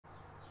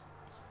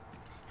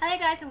Hello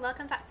guys and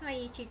welcome back to my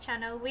YouTube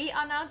channel. We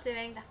are now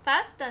doing the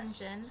first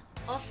dungeon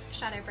of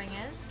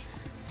Shadowbringers,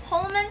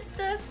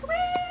 Holminster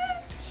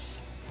Switch!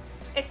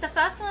 It's the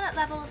first one at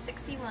level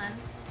 61.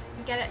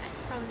 You get it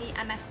from the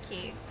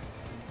MSQ.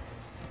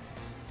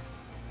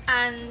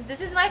 And this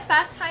is my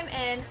first time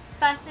in,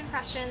 first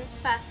impressions,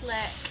 first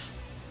look.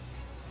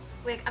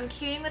 I'm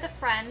queuing with a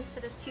friend, so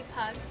there's two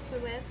pugs we're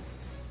with.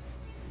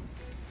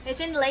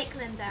 It's in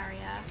Lakeland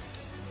area.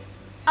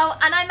 Oh,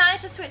 and I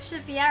managed to switch to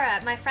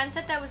Vieira. My friend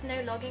said there was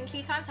no login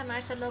queue time, so I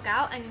managed to log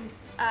out and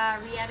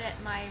re-edit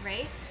my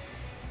race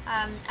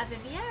as a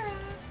Vieira.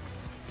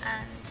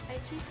 And I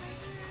choose my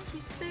Vieira.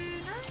 She's so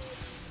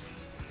nice.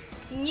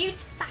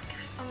 Newt Backer.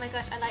 Oh my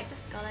gosh, I like the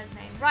scholar's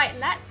name. Right,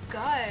 let's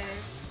go.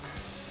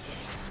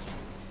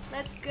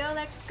 Let's go,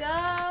 let's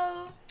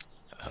go.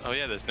 Oh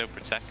yeah, there's no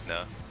protect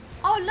now.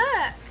 Oh,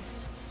 look.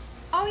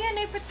 Oh yeah,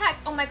 no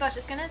protect. Oh my gosh,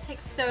 it's gonna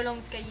take so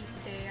long to get used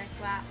to, I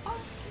swear. Oh,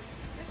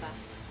 river.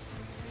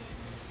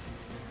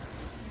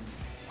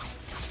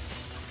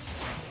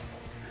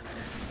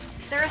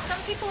 There are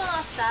some people on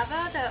our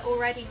server that are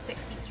already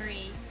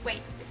 63.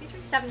 Wait,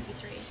 63?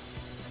 73.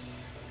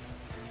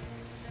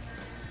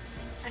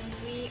 And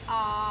we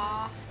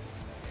are...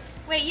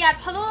 Wait, yeah,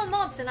 pull all the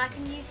mobs and I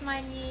can use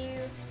my new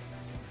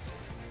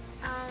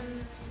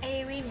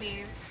AoE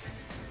moves.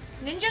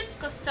 Ninja's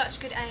got such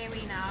good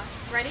AoE now.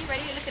 Ready?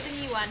 Ready? Look at the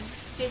new one.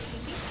 Good,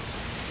 easy.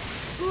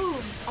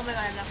 Boom! Oh my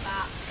god, I love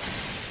that.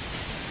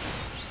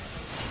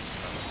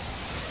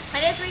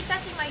 It is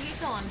resetting my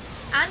Uton.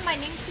 And my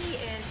Ninky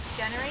is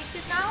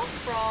generated now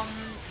from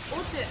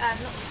not auto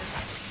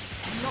attacks.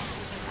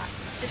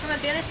 It's from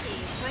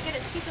abilities, so I get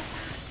it super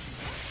fast.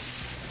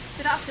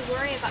 So I don't have to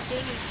worry about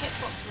being in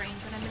hitbox range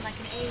when I'm in like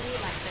an AoE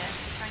like this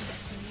to try and get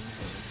some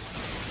Ninky.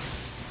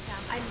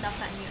 Damn, I love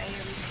that new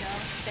AoE skill.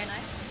 So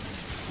nice.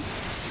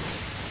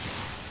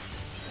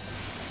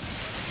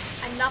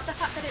 I love the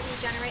fact that it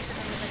regenerates and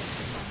everybody's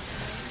good.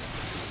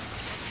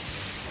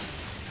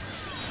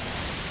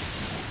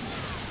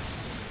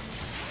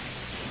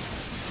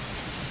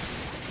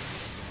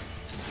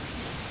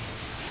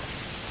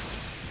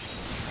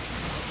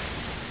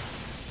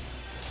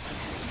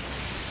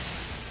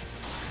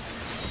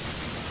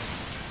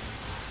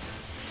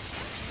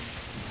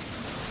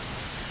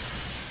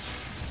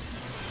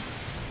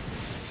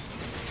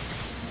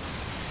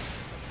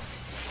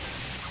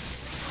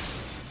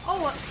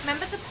 Oh,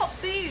 remember to pop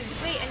food.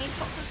 Wait, I need to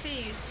pop some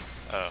food.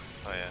 Oh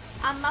yeah.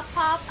 I'ma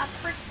pop a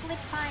prickly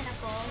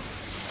pineapple.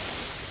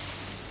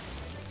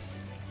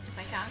 If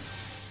I can.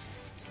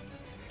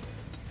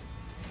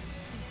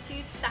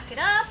 Need to stack it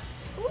up.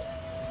 Ooh.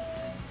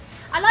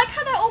 I like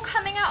how they're all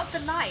coming out of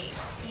the light,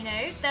 you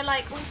know? They're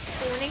like all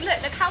spawning.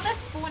 Look how they're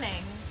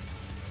spawning.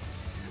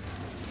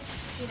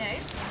 You know?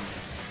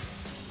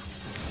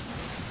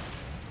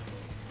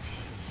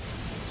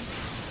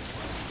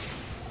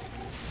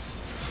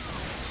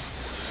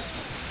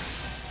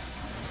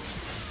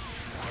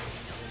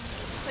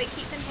 Wait,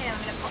 keep them here.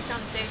 I'm going to pop down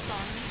the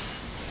Doton.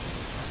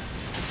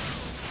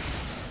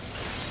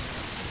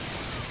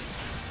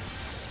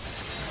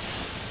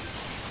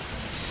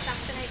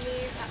 Assassinate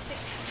you. That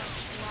takes a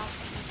while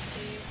to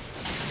do.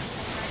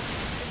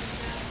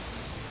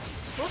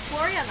 What's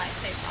Warrior like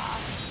so far?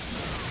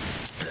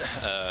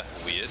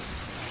 Weird.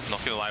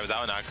 Not gonna lie,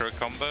 without an aggro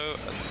combo,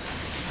 and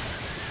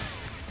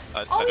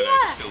I oh don't know, yeah!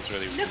 it just feels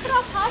really Look weird. at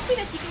our party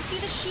list. You can see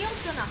the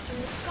shields on us from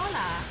the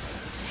Scholar.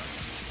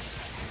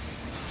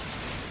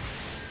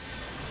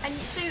 And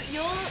so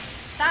your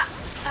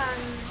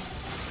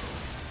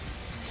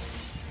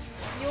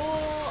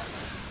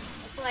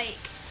like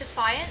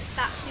Defiance,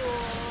 that's your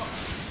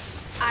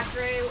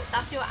aggro,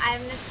 that's your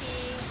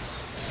enmity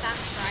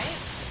stance, right?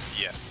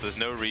 Yeah, so there's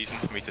no reason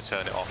for me to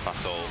turn it off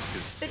at all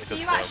because it do doesn't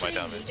you lower actually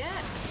my damage. need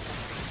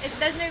it?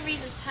 There's no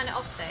reason to turn it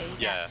off though.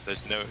 Yeah,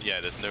 there's no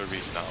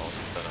reason at all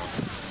to turn it off.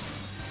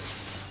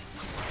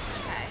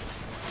 Okay.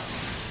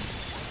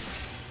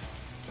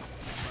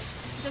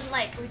 It doesn't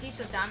like reduce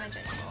your damage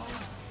anymore.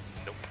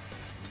 Nope.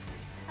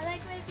 I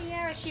like my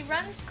Vieira. She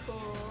runs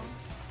cool.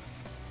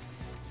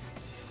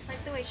 I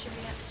like the way she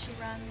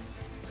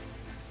runs.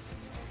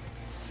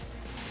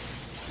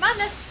 Man,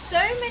 there's so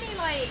many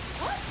like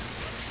what?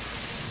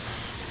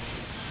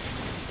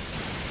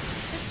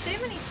 There's so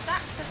many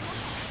stacks of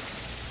mobs.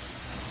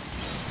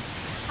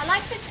 I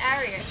like this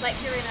area. It's like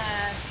you're in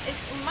a. It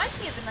reminds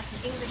me of like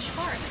an English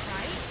forest,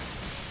 right?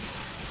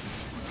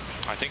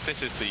 I think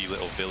this is the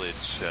little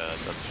village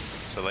dungeon.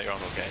 So later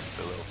on we'll get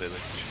into a little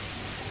village.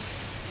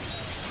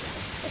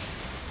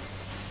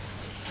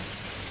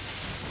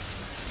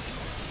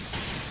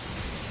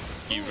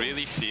 You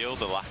really feel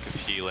the lack of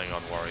healing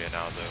on Warrior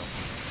now though.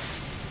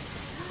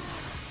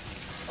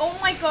 Oh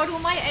my god, all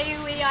my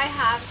AoE I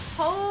have.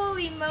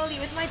 Holy moly,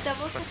 with my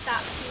double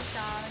Kasatsu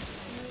charge.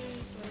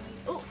 Jeez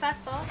Louise. Oh,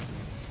 first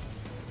boss.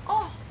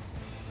 Oh!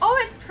 Oh,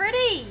 it's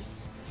pretty!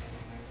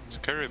 It's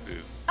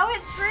Caribou. Oh,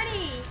 it's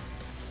pretty!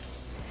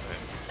 Okay.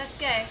 Let's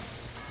go.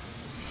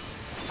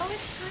 Oh,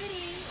 it's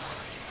pretty.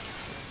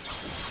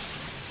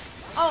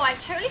 Oh, I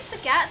totally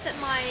forget that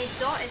my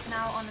dot is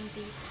now on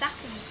the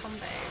second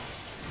combo.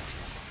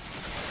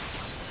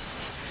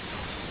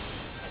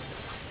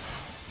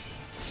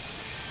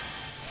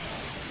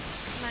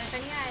 Come on, if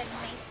only I had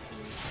nice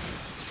sweet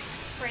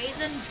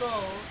brazen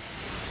bull.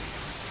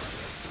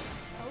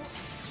 Oh.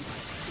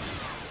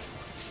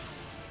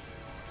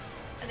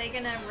 Are they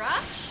gonna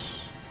rush?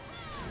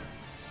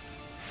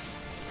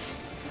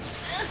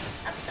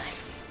 Uptime.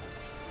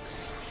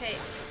 Okay.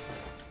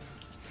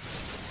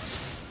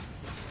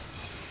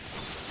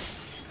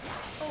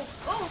 Oh,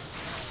 oh!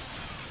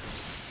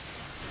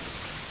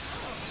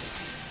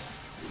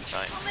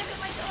 Nice. Oh my god,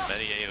 my god!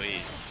 Many AoE.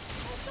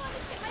 Oh my god,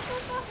 let's get my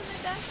gold off and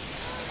then dash.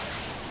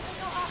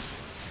 Oh, up.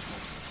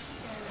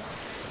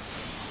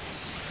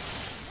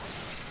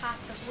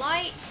 Path of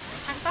light.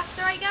 And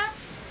faster, I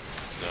guess?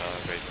 No,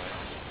 Raid Wave.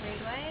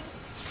 Raid wave.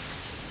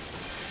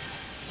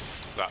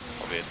 That's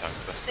probably a tank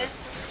best. This.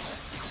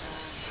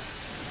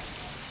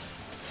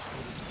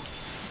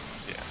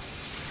 Yeah.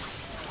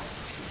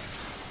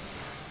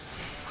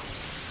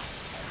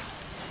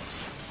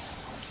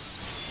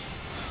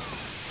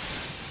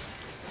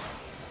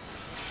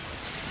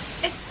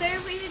 It's so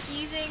weird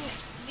using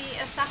the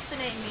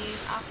assassinate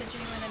move after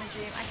dream within a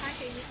dream. I can't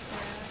get used to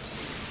it.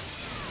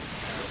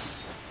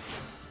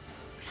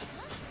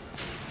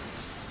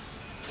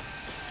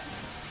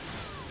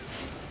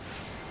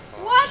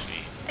 What?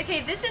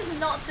 Okay, this is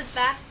not the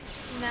best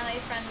melee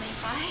friendly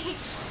fight.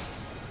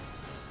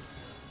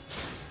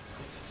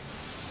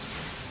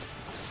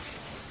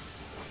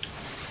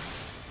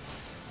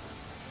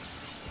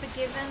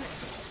 Forgiven.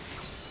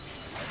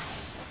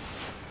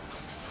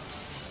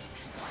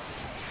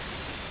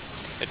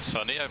 It's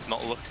funny, I've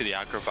not looked at the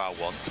aggro bar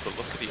once, but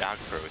look at the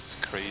aggro, it's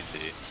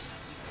crazy.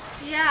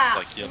 Yeah,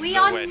 Like, you're we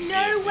are nowhere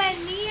nowhere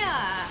near.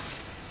 near.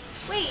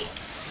 Wait,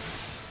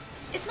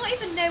 it's not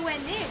even nowhere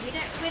near. We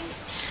don't win.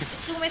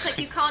 It's almost like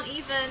you can't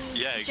even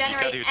Yeah, you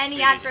generate can't even any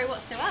see. aggro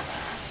whatsoever.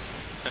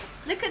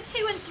 Look at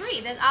 2 and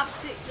 3. There's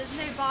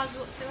no bars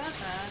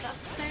whatsoever. That's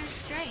so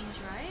strange,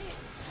 right?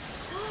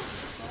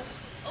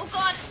 Oh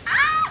god!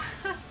 Ah!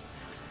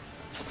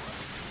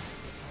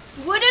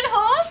 Wooden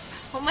horse?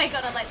 Oh my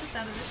god, I like the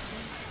sound of this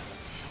thing.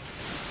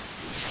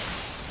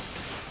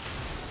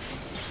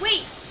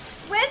 Wait,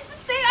 where's the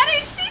same? I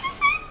don't see the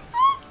same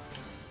spot!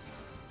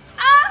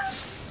 Ah!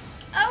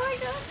 Oh my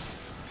god.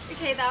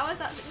 Okay, that was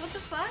actually, what the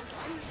fuck?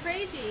 This is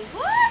crazy.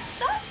 What?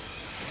 Stop!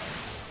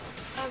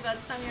 Oh god,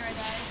 Samura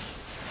died.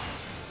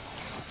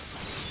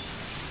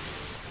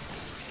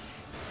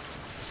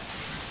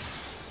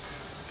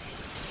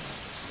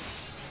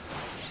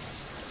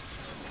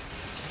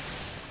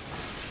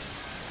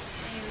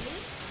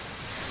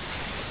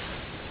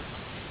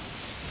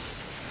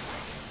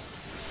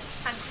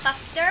 And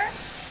cluster.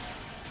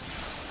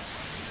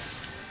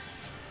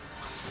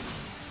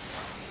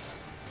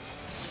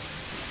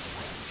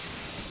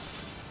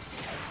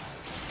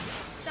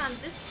 Damn,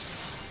 this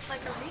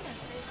like arena is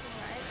pretty cool,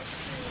 right? Let's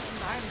see the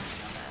environment of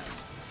it.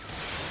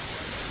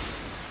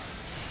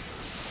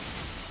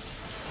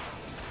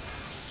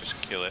 Just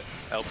kill it.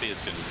 LP as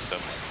soon as it's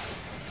done.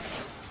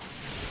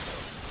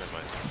 Never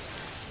mind.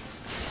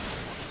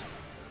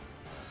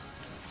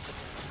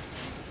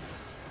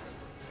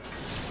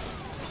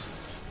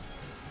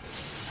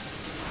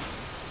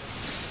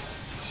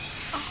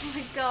 Oh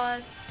my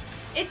god.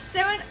 It's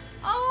so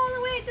oh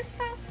the way it just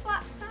fell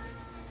flat down.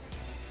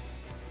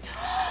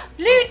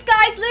 Loot,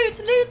 guys! Loot!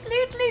 Loot!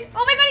 Loot! Loot!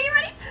 Oh my god, are you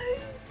ready?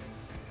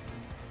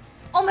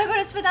 Oh my god,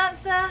 it's for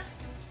Dancer.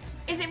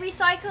 Is it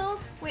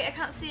recycled? Wait, I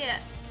can't see it.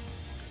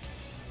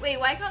 Wait,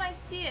 why can't I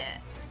see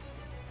it?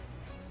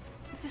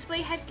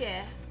 Display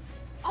headgear.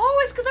 Oh,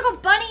 it's because I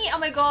got bunny. Oh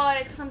my god,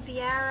 it's because I'm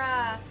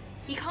Vieira.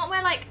 You can't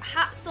wear like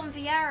hats on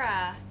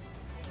Vieira.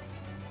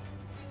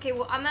 Okay,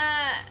 well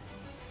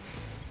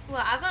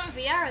well, as I'm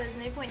Vieira, there's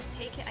no point to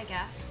take it, I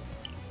guess.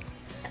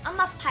 So I'm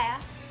a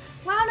pass.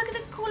 Wow, look at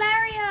this cool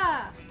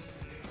area.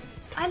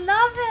 I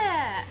love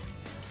it.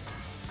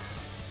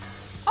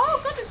 Oh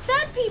god, there's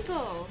dead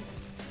people.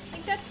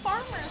 Like dead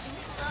farmers and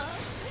stuff.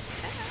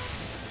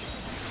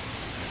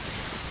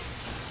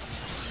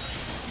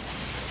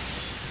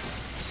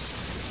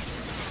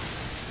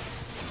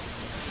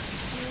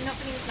 I'm not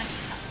gonna use my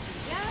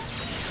Satsuya.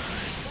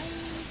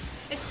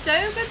 It's so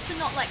good to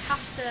not like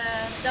have to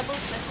double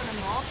click on a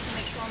mob to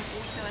make sure I'm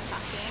auto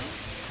attacking.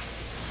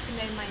 To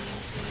know my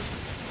name,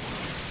 please.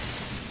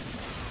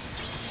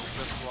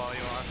 That's why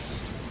you axe.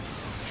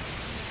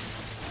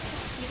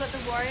 You got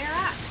the warrior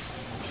axe.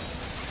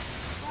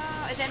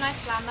 Wow, is it a nice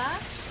glamour?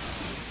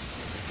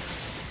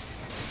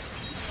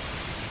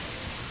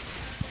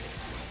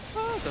 I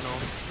don't know.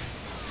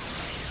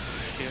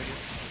 Okay, I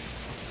guess.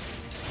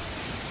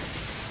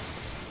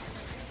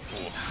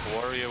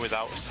 Warrior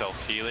without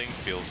self-healing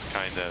feels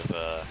kind of,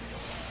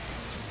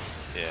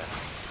 yeah.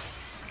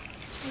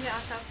 You don't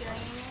have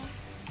self-healing anymore?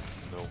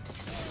 No.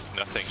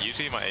 Nothing.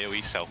 Usually my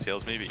AoE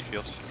self-heals me, but it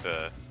feels,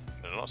 they're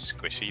not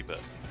squishy, but...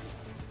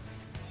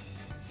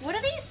 What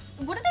are these?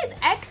 What are those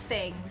egg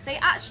things? They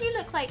actually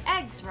look like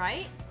eggs,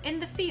 right? In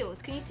the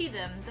fields. Can you see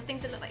them? The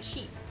things that look like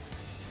sheep.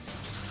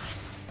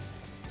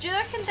 Do you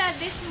reckon they're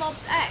this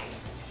mob's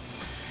eggs?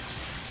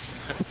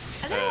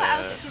 Are don't know what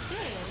else it could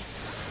be.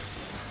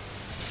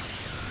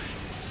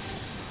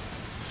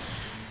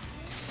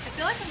 I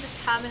feel like I'm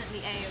just permanently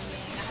AoEing.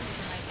 I haven't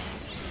been like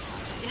anything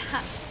about it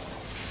yet.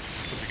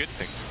 It's a good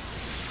thing.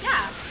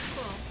 Yeah,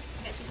 cool.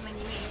 I get to do my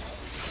new move.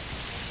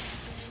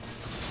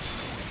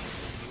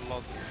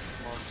 Mod.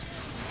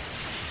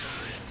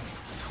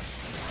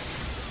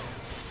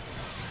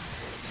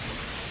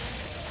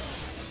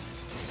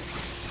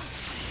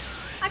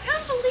 I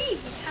can't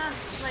believe you can't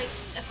like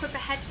equip a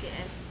headgear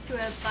to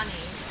a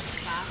bunny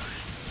class.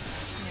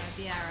 You know,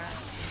 the era.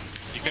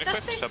 You can Like,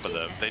 equip that's so some of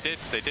them. stupid.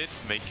 They did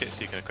make it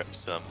so you can equip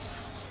some.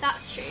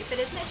 That's true, but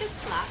isn't it just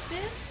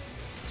classes?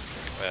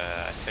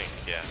 I think,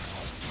 yeah.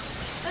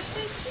 That's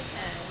so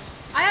stupid.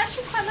 I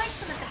actually quite like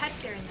some of the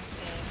headgear in this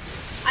game.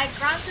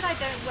 Granted I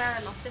don't wear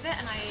a lot of it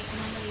and I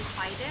normally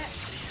hide it,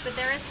 but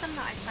there is some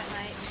that I quite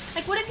like.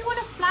 Like, what if you want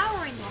a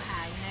flower in your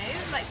hair, you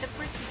know? Like the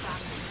pretty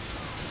flowers.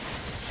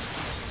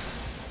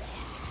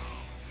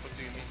 What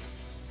do you mean?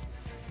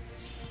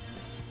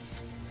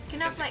 You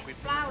can have like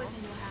flowers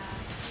in your hair.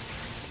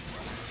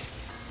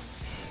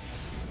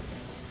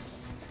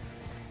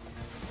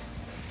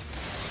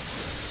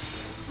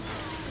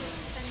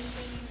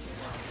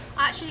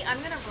 Actually, I'm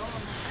gonna roll on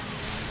the bending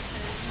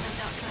because my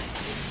Dark Knight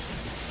is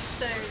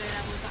so low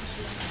level, it's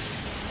actually on the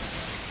game.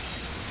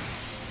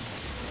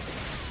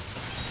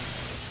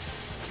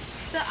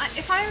 But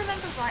if I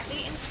remember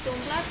rightly, in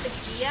Stormblood, the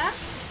gear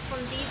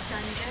from these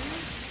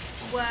dungeons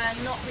were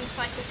not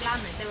recycled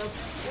glamours. They were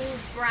all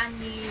brand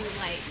new,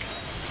 like,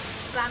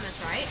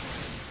 glamours, right?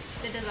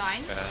 The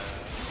designs?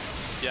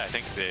 Yeah, I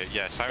think they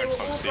Siren were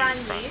Song all Sea brand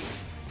is new.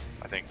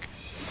 I think.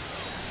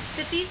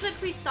 But these look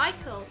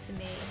recycled to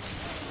me.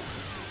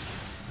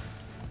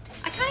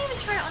 I can't even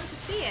try it on to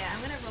see it.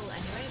 I'm gonna roll it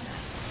anyway, but...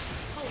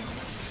 Oh.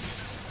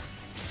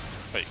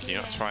 Wait, can you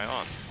not try it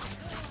on?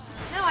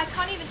 No, I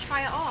can't even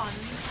try it on.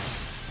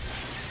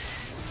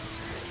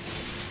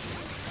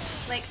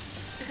 Like,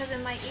 because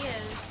in my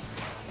ears.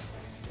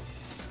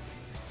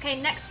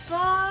 Okay, next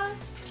boss.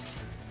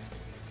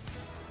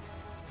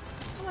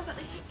 Oh, I got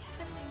the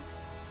heavenly.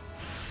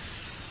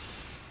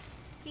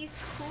 He's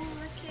cool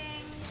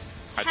looking.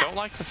 I don't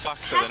like the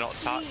fact that they're not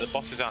the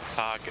bosses aren't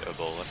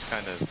targetable. That's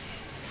kind of...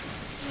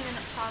 I mean, they're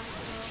not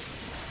targetable.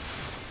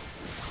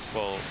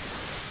 Well,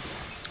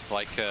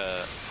 like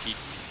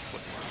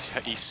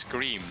he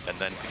screamed and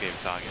then became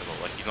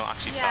targetable. Like he's not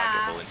actually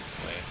targetable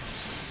instantly.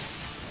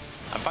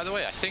 And by the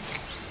way, I think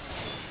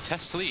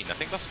Tesleen, I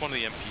think that's one of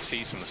the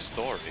NPCs from the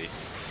story.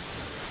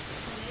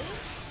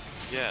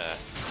 Really? Yeah.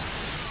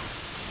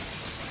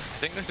 I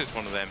think this is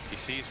one of the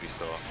NPCs we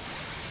saw.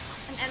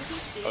 An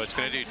NPC? Oh, it's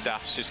gonna do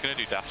dash. It's gonna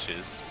do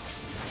dashes.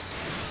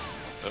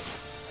 Oh.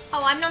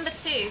 Oh, I'm number 2,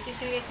 so he's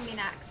gonna go to me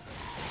next.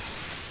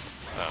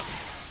 Oh.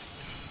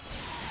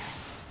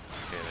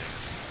 Okay, then.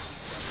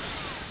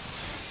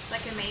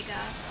 Like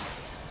Omega.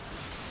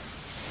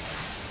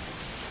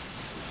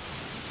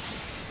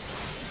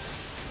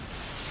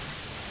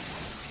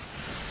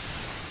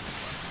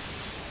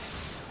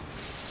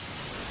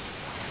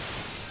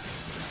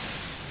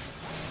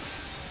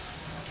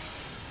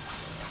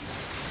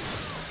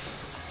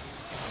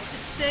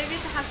 It's so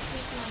good to have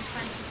sweeping on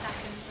 20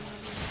 seconds.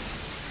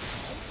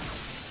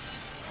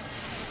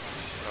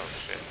 Oh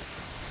shit.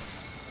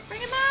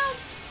 Bring him out!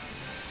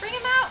 Bring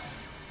him out!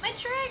 My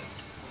trick!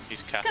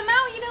 He's casting. Come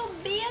out, you little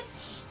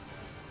bitch!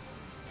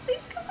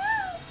 Please come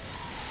out!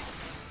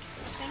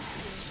 Thank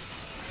you.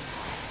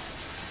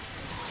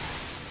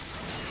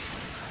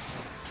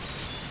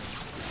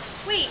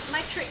 Wait,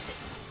 my trick.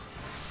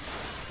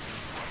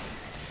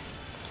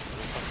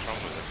 What's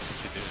wrong with it?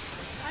 What's he doing?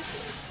 I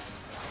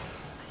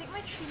think my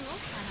tree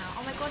logs ran out.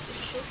 Oh my god, it's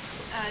a short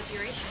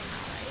duration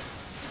now, right?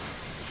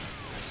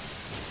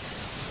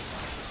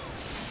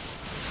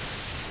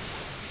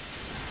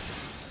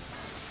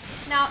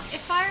 Now,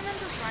 if I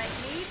remember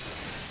rightly,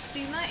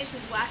 Boomer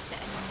isn't worth it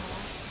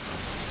anymore.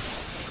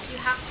 You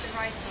have to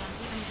ride on,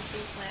 even with the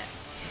flip.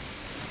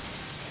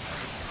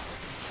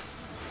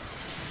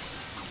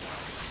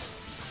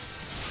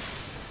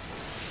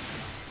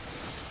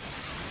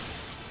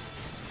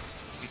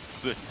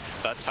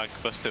 That tank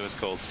buster was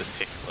called the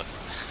Tickler.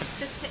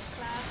 The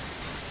Tickler.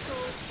 It's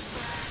called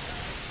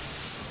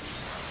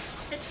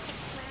the Tickler.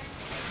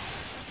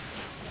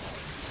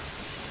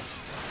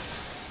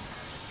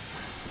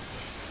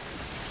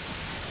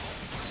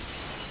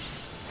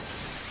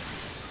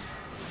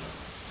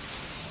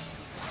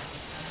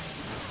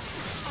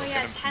 Oh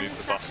yeah, 10 move the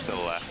boss seconds. to the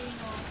left.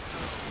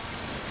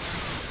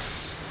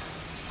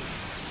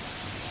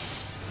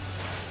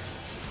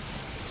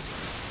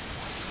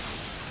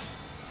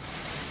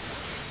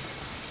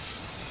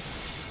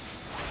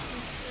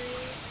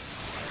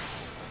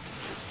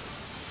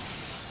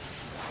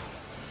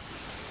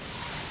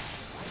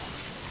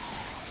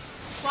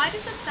 Why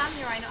does the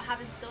samurai not have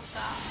his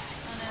daughter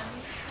on him?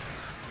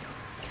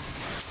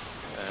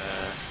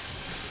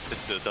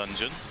 This is a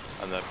dungeon,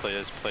 and the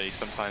players play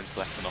sometimes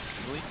less than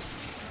optimally.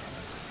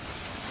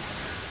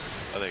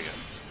 Oh, there you go.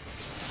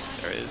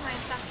 Oh, There it is. My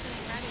assassin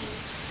ready.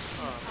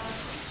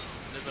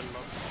 Level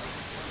up.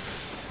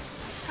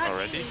 can't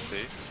already. leave.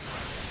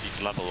 See,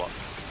 he's level up.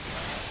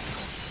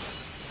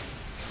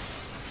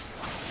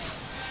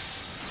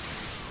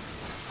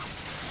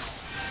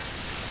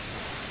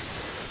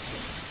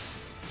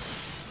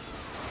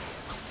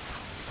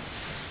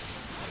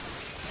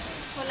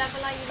 What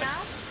level are you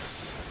now?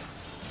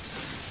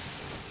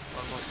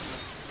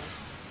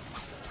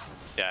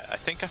 Yeah, I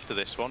think after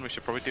this one we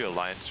should probably do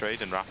Alliance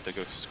raid and Raptor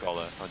goes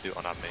Scholar. I'll do it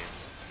on our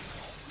mains.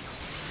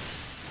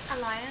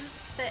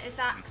 Alliance, but is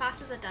that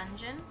class as a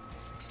dungeon?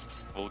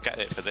 We'll get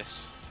it for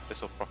this.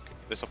 This'll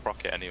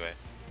proc it anyway.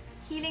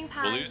 Healing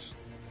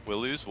pants. We'll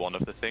lose one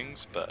of the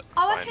things, but it's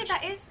Oh, fine. okay,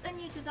 that is a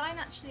new design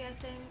actually, I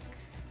think.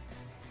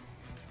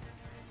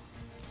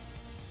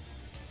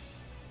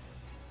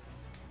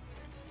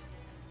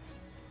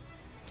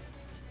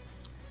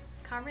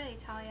 Can't really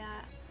tell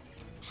yet.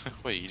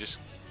 Wait, you just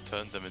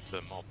turned them into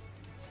a mob.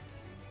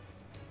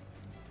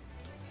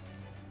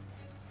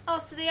 Oh,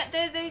 so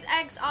those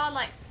eggs are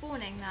like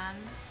spawning then?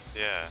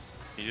 Yeah,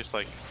 you just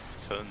like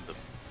turned them.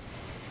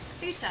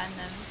 Who turned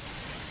them?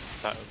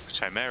 That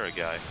Chimera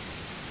guy.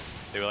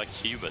 They were like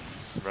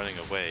humans running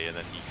away and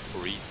then he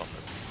breathed on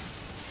them.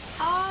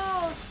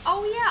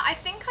 Oh yeah, I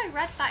think I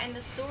read that in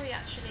the story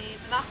actually.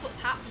 That's what's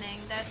happening.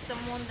 There's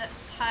someone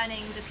that's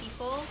turning the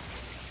people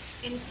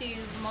into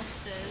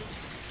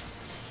monsters.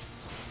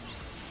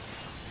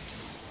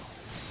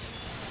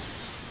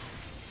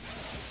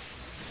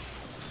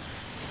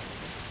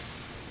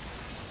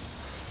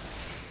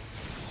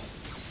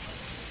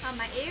 Oh,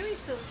 my Aerie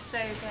feels so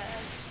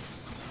good.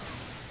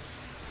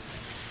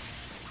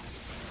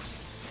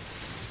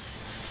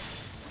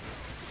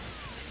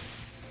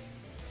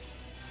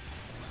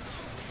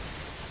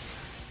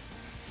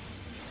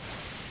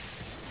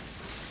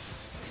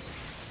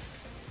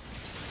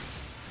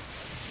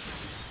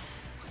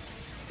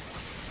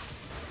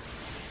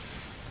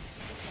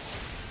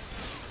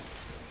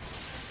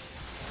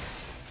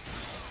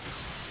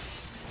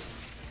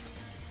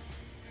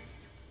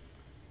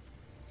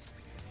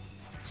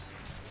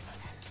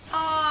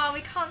 Oh,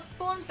 we can't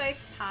spawn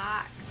both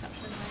packs. That's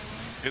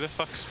annoying. Who the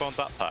fuck spawned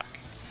that pack?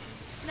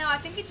 No, I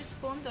think it just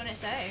spawned on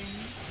its own.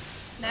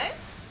 No? I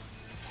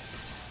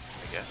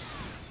guess.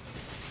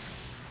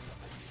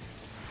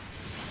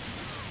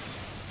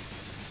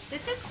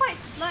 This is quite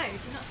slow,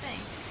 do you not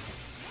think?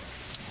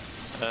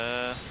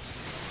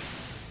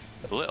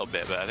 A little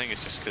bit, but I think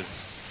it's just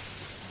because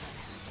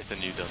it's a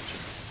new dungeon.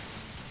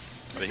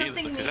 There's But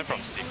something because moving.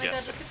 everyone's Oh my god,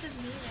 DPS. look at the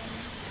moving.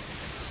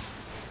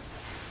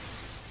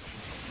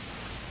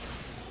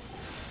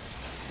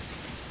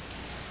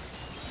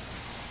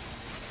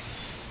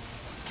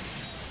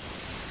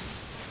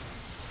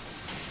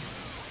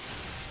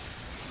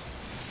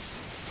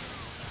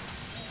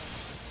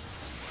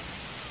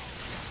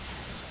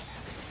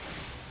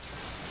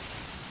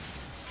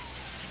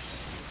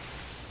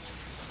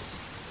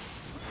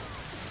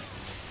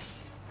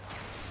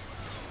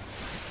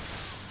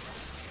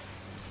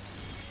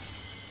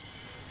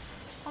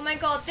 Oh my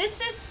god,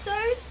 this is so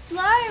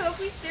slow! Have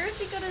we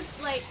seriously gotta,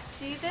 like,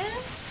 do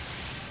this?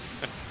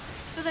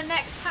 For the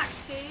next pack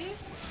too?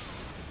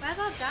 Where's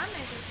our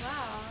damage as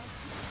well?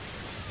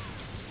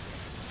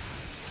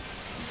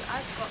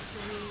 I've got to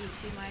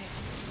redo my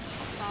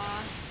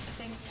fast, I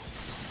think,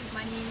 with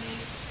my new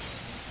moves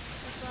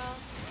as well.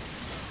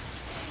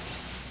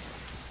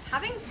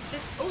 Having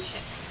this, oh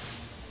shit.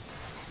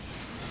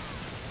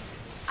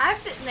 I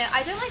have to, no,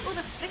 I don't like all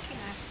the flicking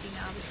I have to do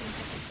now between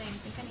different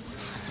things. I think I need to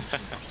learn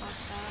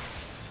faster.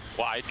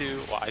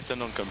 What I've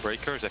done on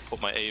Gunbreaker is I put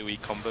my AoE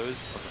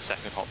combos on the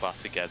second hotbar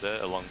together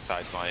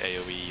alongside my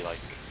AoE like.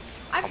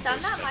 I've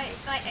done that. combos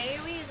My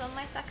AoE is on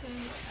my second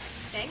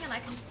thing, and I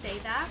can stay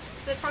there.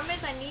 The problem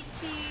is I need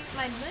to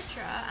my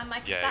Mudra and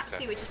my Yeah,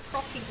 Kasatsu, exactly. which is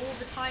proccing all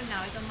the time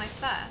now, is on my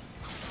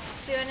first.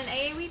 So in an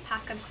AoE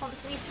pack, I'm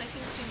constantly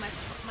flicking between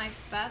my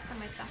first and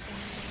my second,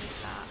 and I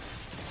hate that.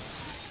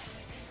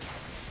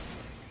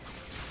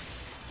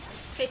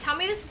 Okay, tell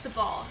me this is the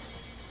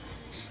boss.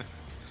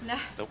 No.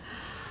 Nope.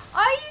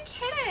 Are you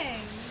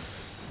kidding?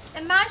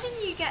 Imagine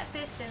you get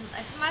this and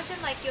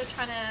imagine like you're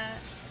trying to,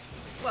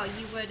 well,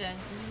 you wouldn't.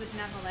 You would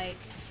never like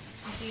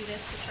do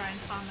this to try and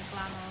farm the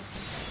glamour or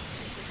something.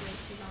 It would way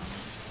too long.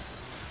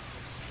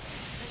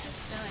 This is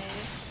silly.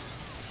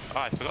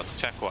 Oh, I forgot to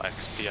check what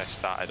XP I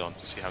started on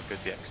to see how good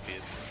the XP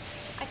is.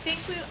 I think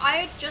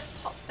I had just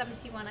popped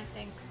 71, I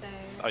think, so.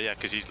 Oh yeah,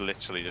 because you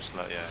literally just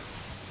like, yeah.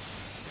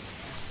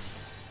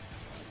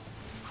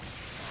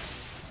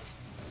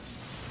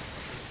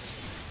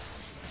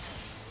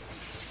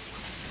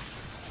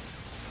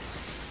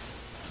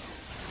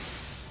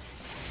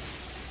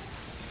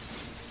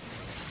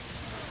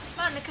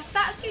 Man, the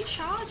Kasatsu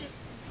charge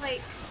is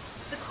like,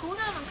 the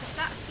cooldown on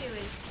Kasatsu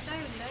is so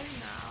low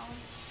now.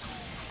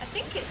 I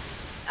think it's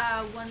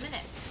 1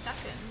 minute, 60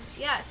 seconds.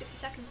 Yeah, 60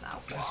 seconds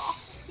now. Wow,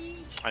 it's huge.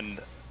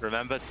 And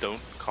remember, don't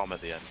com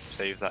at the end.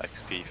 Save that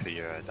XP for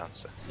your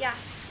dancer.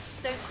 Yes,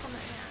 don't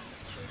comment yet.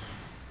 That's true.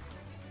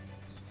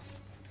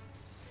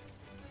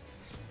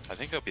 I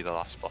think it'll be the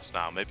last boss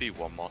now. Maybe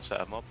one more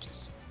set of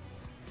mobs.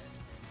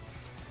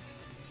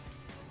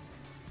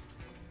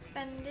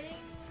 Bending.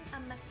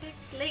 Amatic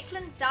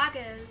Lakeland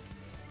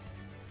daggers.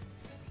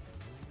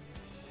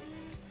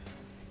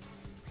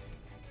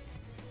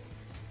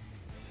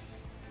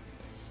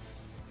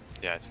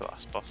 Yeah, it's the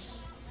last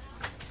boss.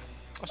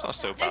 That's not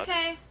so bad.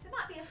 Okay. There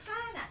might be a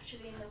fan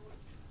actually in the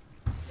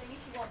thing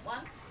if you want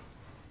one.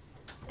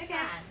 Okay.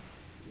 Fan.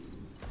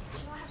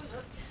 Shall I have a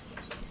look?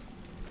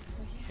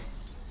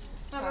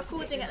 We're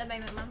recording at the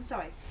moment, Mum.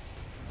 Sorry.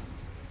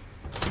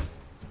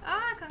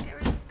 Ah, I can't get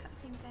rid of this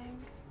cutscene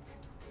thing.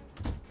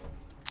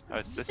 Oh,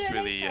 it's Just this do it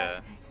really,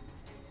 later.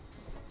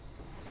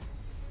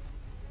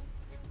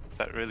 it's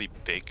that really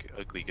big,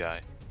 ugly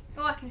guy.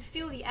 Oh, I can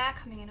feel the air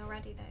coming in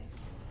already, though.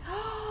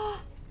 Oh,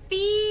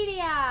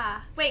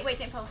 Ophelia! Wait,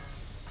 don't pull.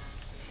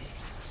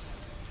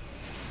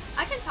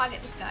 I can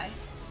target this guy.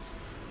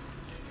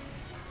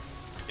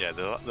 Yeah,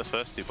 the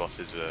first two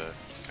bosses were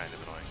kind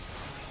of annoying.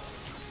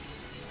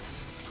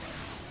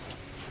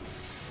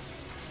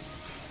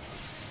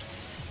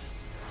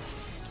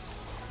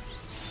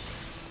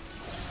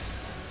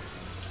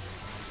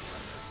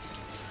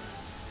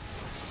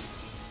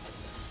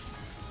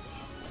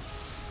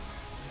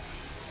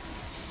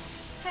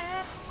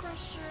 Head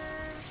crusher.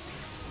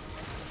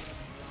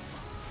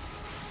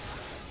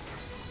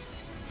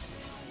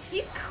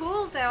 He's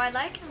cool though, I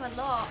like him a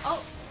lot.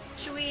 Oh,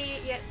 should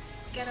we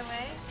get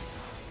away?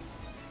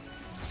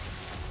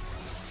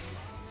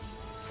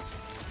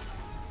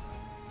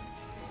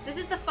 This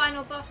is the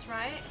final boss,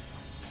 right?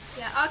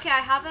 Yeah, okay,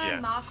 I have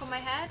a mark on my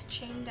head,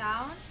 chain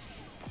down.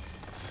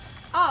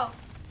 Oh,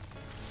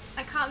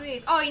 I can't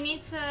move. Oh, you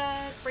need to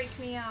break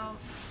me out.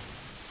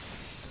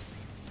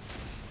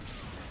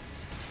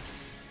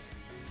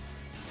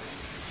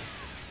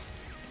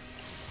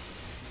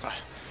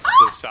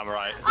 The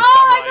samurai.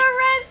 I got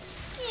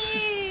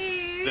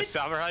rescued! The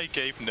samurai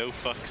gave no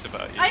fucks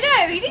about you. I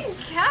know, he didn't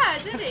care,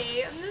 did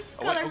he? And this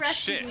Oh, guy wait, oh,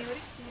 rescued shit. me, what a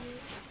cute.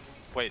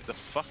 Wait, the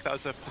fuck? That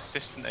was a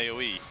persistent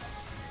AoE.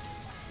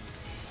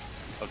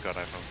 Oh god,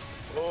 I'm home.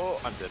 Oh,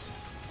 I'm dead.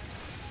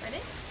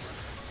 Ready?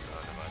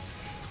 Oh, never mind.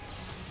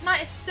 Man,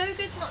 it's so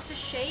good not to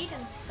shade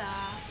and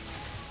stuff.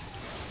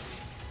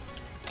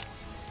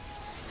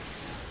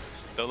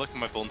 Don't look at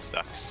my blunt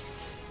stacks.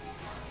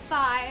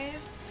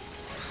 5.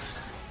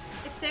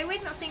 It's so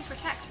weird not seeing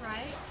protect,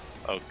 right?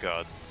 Oh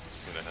god,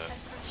 it's gonna hurt.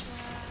 Head pressure.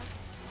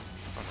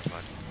 Oh, never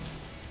mind.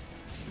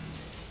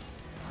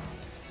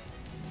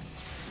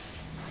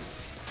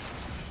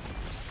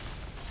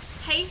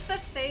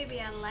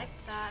 Taphophobia, I like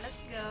that. Let's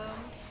go.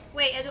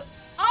 Wait, oh no,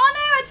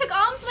 I took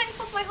arm's length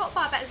off my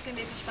hotbar. I bet it's gonna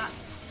be a pushback.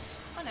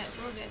 Oh no,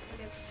 we're all good. We're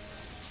good.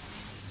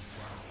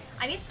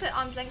 I need to put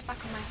arm's length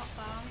back on my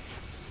hotbar.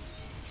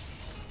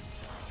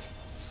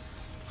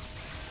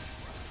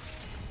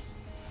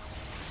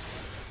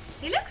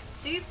 He looks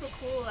super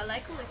cool. I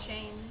like all the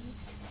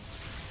chains.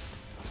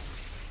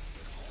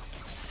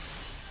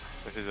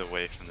 This is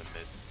away from the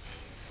mids.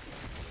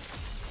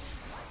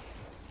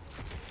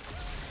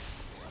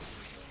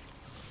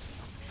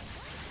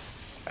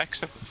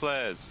 Except the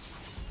flares.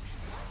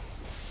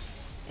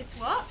 It's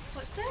what?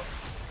 What's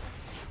this?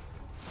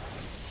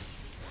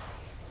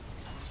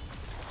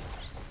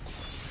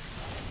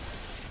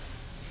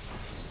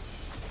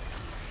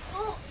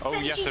 Oh,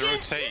 you have to Tenchi-jin.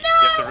 rotate. No!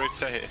 You have to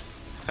rotate.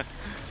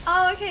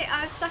 Oh, okay.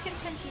 I was stuck in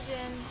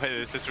Tenchi-jin. Wait,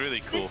 this is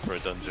really cool for a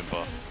dungeon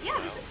boss. Yeah,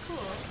 this is cool.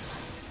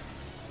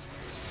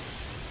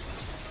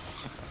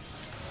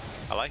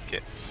 I like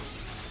it.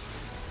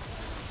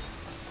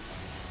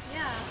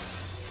 Yeah.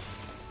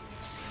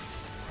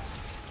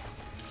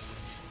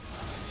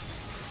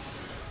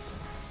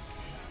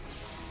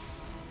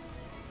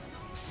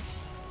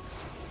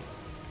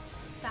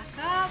 Stack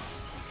up.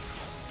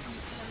 Come to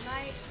the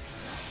right.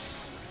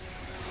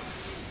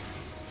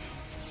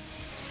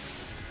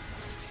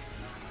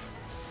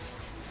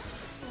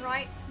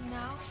 Right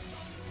now.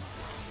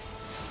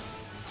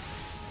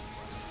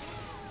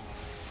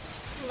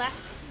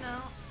 Left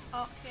now.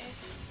 Okay.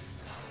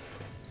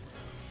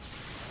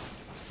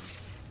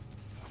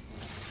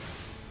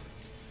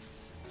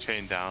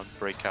 Chain down,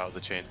 break out of the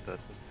chain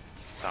person.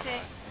 Samurai.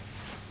 Okay.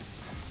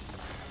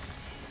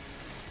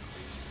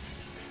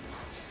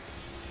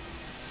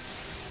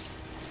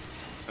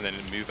 And then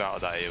move out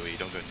of that AoE,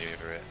 don't go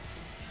near it.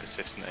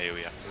 Persistent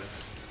AoE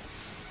afterwards.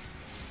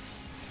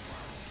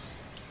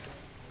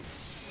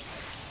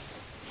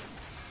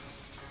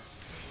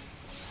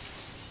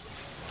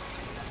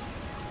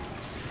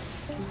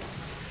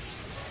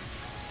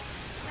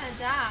 Oh,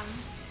 damn.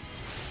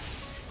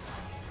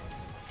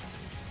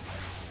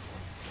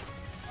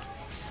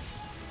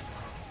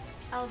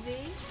 LV?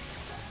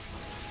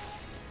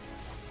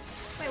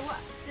 Wait, what?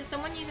 Did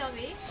someone use LV?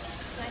 Did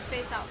I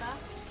space out there?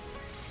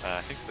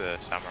 I think the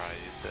samurai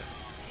used it.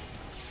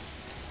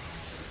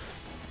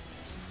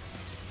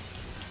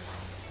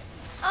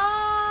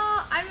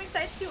 Oh, I'm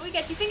excited to see what we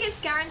get. Do you think it's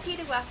guaranteed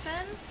a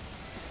weapon?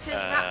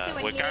 Because Raptor,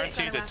 when we're he got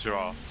guaranteed a a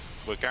drop. weapon.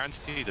 We're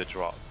guaranteed a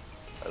drop,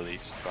 at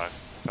least,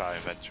 to our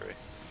inventory.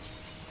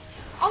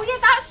 Oh yeah,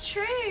 that's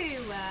true!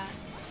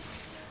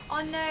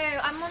 Oh no,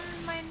 I'm on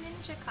my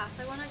ninja class.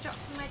 I want to drop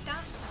my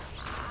dancer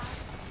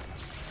class.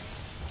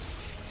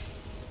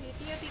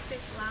 Be a big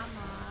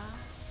glamour.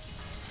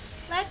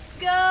 Let's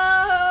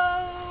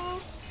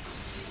go!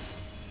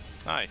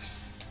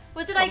 Nice.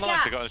 What did I get?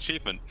 Nice, I got an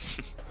achievement.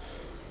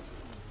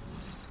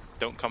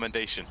 Don't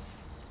commendation.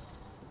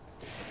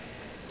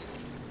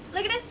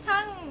 Look at his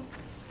tongue!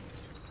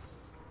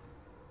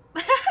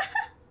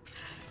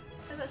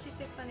 That's actually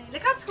so funny.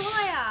 Look how tall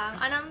I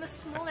am! And I'm the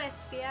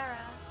smallest Viera.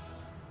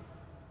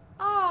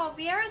 Oh,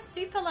 Viera's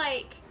super,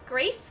 like,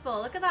 graceful.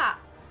 Look at that.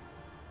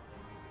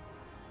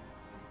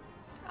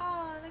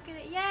 Oh, look at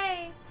it.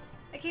 Yay!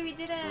 Okay, we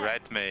did it.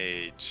 Red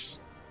mage.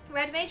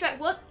 Red mage, right?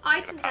 What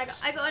item did I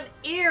pass. got? I got an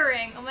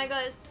earring. Oh my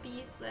god, it's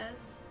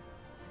useless.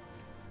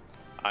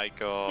 I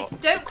got.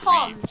 Don't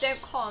com. greaves.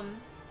 Don't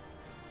com.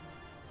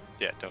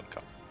 Yeah, don't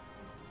come.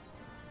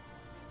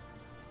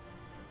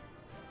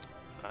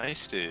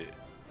 Nice, dude.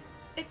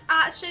 It's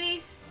actually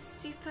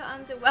super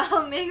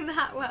underwhelming,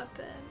 that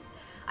weapon.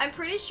 I'm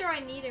pretty sure I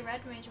need a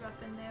red mage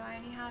weapon though. I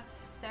only have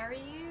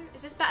Seryu.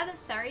 Is this better than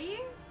Seryu?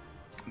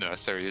 No,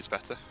 Seri is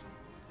better.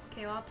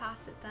 Okay, well I'll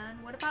pass it then.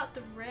 What about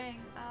the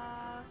ring?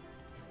 I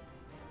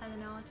don't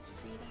know, I'll just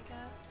read, I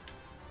guess.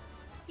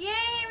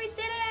 Yay, we did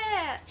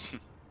it!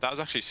 That was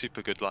actually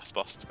super good last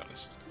boss, to be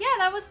honest. Yeah,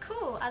 that was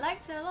cool. I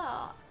liked it a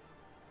lot.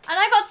 And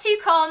I got 2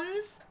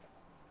 comms.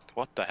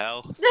 What the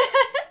hell?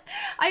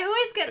 I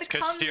always get It's the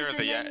because comms as a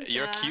ninja.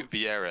 you're a cute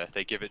Viera.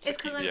 They give it to It's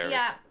cute because Vieras.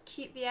 yeah,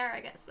 cute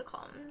Viera gets the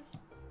comms.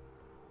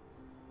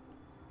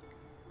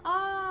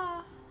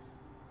 Oh,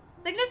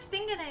 look at his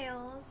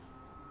fingernails.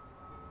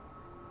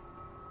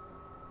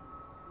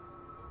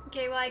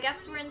 Okay, well I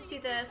guess we're into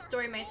the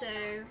story mode, so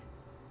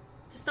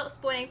to stop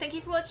spoiling, thank you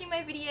for watching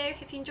my video.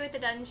 Hope you enjoyed the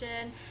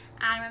dungeon,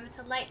 and remember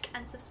to like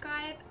and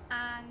subscribe,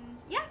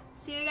 and yeah,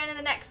 see you again in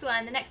the next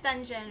one, the next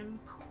dungeon.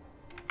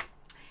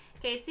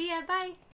 Okay, see ya, bye.